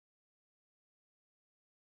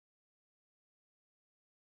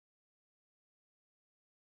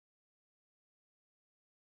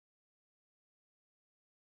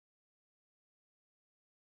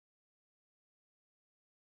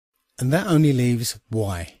And that only leaves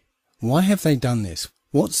why. Why have they done this?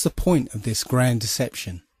 What's the point of this grand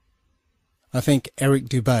deception? I think Eric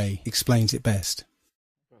Dubay explains it best.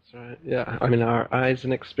 That's right. Yeah. I mean, our eyes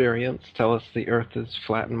and experience tell us the Earth is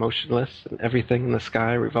flat and motionless, and everything in the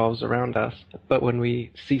sky revolves around us. But when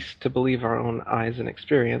we cease to believe our own eyes and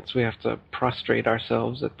experience, we have to prostrate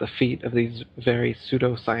ourselves at the feet of these very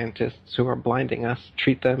pseudoscientists who are blinding us,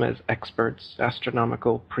 treat them as experts,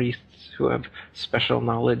 astronomical priests who have special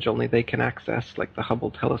knowledge only they can access, like the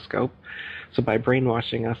Hubble telescope. So by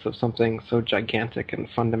brainwashing us of something so gigantic and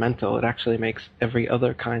fundamental, it actually makes every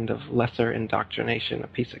other kind of lesser indoctrination a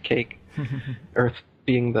piece of cake. Earth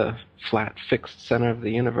being the flat, fixed center of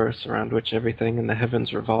the universe around which everything in the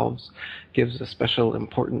heavens revolves gives a special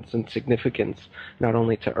importance and significance not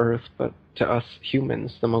only to Earth, but to us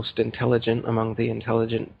humans, the most intelligent among the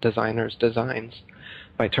intelligent designers' designs.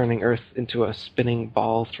 By turning Earth into a spinning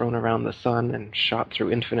ball thrown around the sun and shot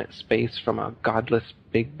through infinite space from a godless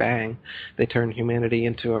Big Bang, they turn humanity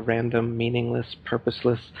into a random, meaningless,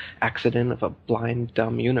 purposeless accident of a blind,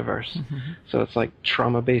 dumb universe. So it's like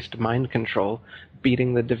trauma-based mind control,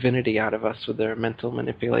 beating the divinity out of us with their mental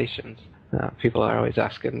manipulations. People are always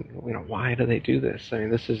asking, why do they do this?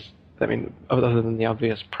 Other than the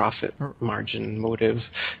obvious profit margin motive,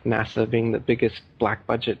 NASA being the biggest black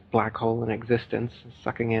budget black hole in existence,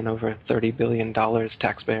 sucking in over $30 billion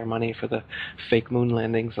taxpayer money for the fake moon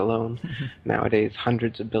landings alone. Nowadays,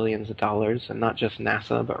 hundreds of billions of dollars, and not just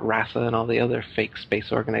NASA, but RASA and all the other fake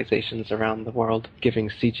space organizations around the world, giving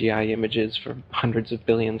CGI images for hundreds of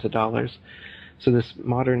billions of dollars. So this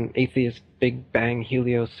modern atheist Big Bang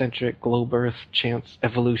heliocentric globe Earth chance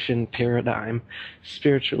evolution paradigm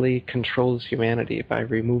spiritually controls humanity by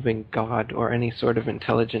removing God or any sort of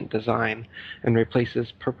intelligent design and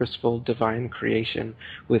replaces purposeful divine creation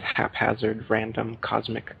with haphazard random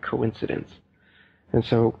cosmic coincidence. And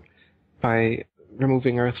so by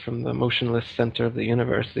removing Earth from the motionless center of the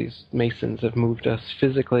universe, these Masons have moved us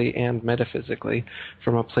physically and metaphysically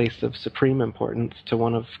from a place of supreme importance to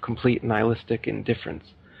one of complete nihilistic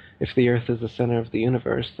indifference. If the Earth is the center of the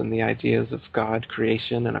universe, then the ideas of God,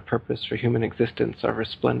 creation, and a purpose for human existence are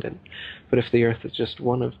resplendent. But if the Earth is just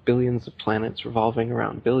one of billions of planets revolving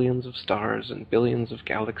around billions of stars and billions of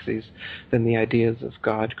galaxies, then the ideas of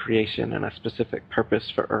God, creation, and a specific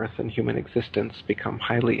purpose for Earth and human existence become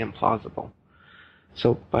highly implausible.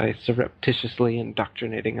 So by surreptitiously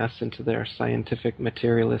indoctrinating us into their scientific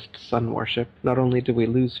materialist sun worship, not only do we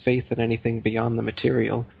lose faith in anything beyond the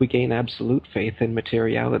material, we gain absolute faith in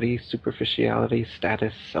materiality, superficiality,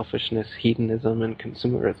 status, selfishness, hedonism, and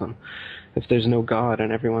consumerism. If there's no God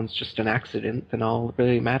and everyone's just an accident, then all that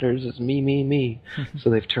really matters is me, me, me. So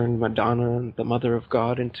they've turned Madonna and the mother of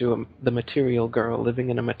God into the material girl living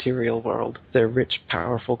in a material world. Their rich,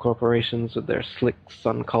 powerful corporations with their slick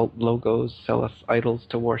sun cult logos sell us idols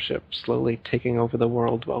to worship, slowly taking over the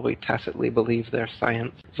world while we tacitly believe their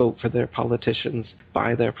science, vote for their politicians,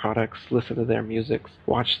 buy their products, listen to their music,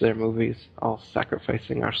 watch their movies, all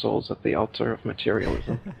sacrificing our souls at the altar of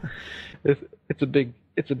materialism.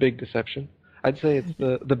 It's a big deception. I'd say it's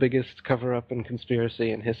the biggest cover-up and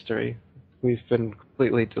conspiracy in history. We've been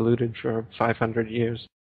completely deluded for 500 years.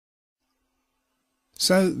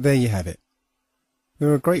 So there you have it. There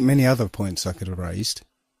are a great many other points I could have raised,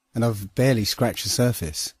 and I've barely scratched the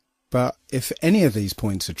surface. But if any of these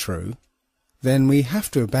points are true, then we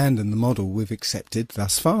have to abandon the model we've accepted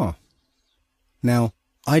thus far. Now,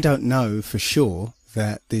 I don't know for sure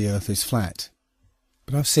that the Earth is flat,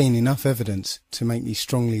 but I've seen enough evidence to make me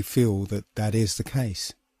strongly feel that that is the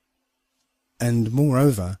case. And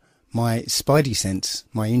moreover, my spidey sense,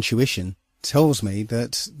 my intuition, tells me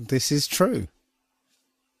that this is true.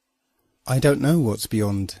 I don't know what's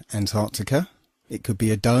beyond Antarctica. It could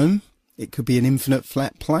be a dome. It could be an infinite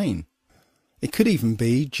flat plane. It could even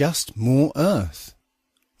be just more Earth.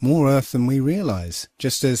 More Earth than we realise,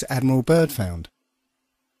 just as Admiral Byrd found.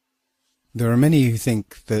 There are many who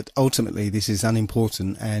think that ultimately this is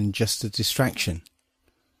unimportant and just a distraction.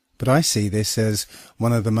 But I see this as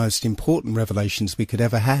one of the most important revelations we could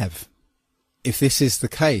ever have. If this is the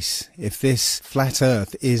case, if this flat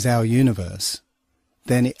Earth is our universe,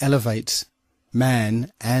 then it elevates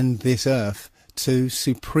man and this Earth to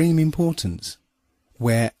supreme importance,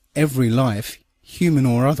 where every life, human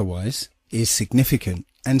or otherwise, is significant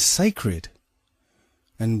and sacred.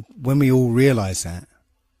 And when we all realise that,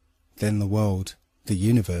 then the world, the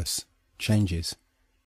universe, changes.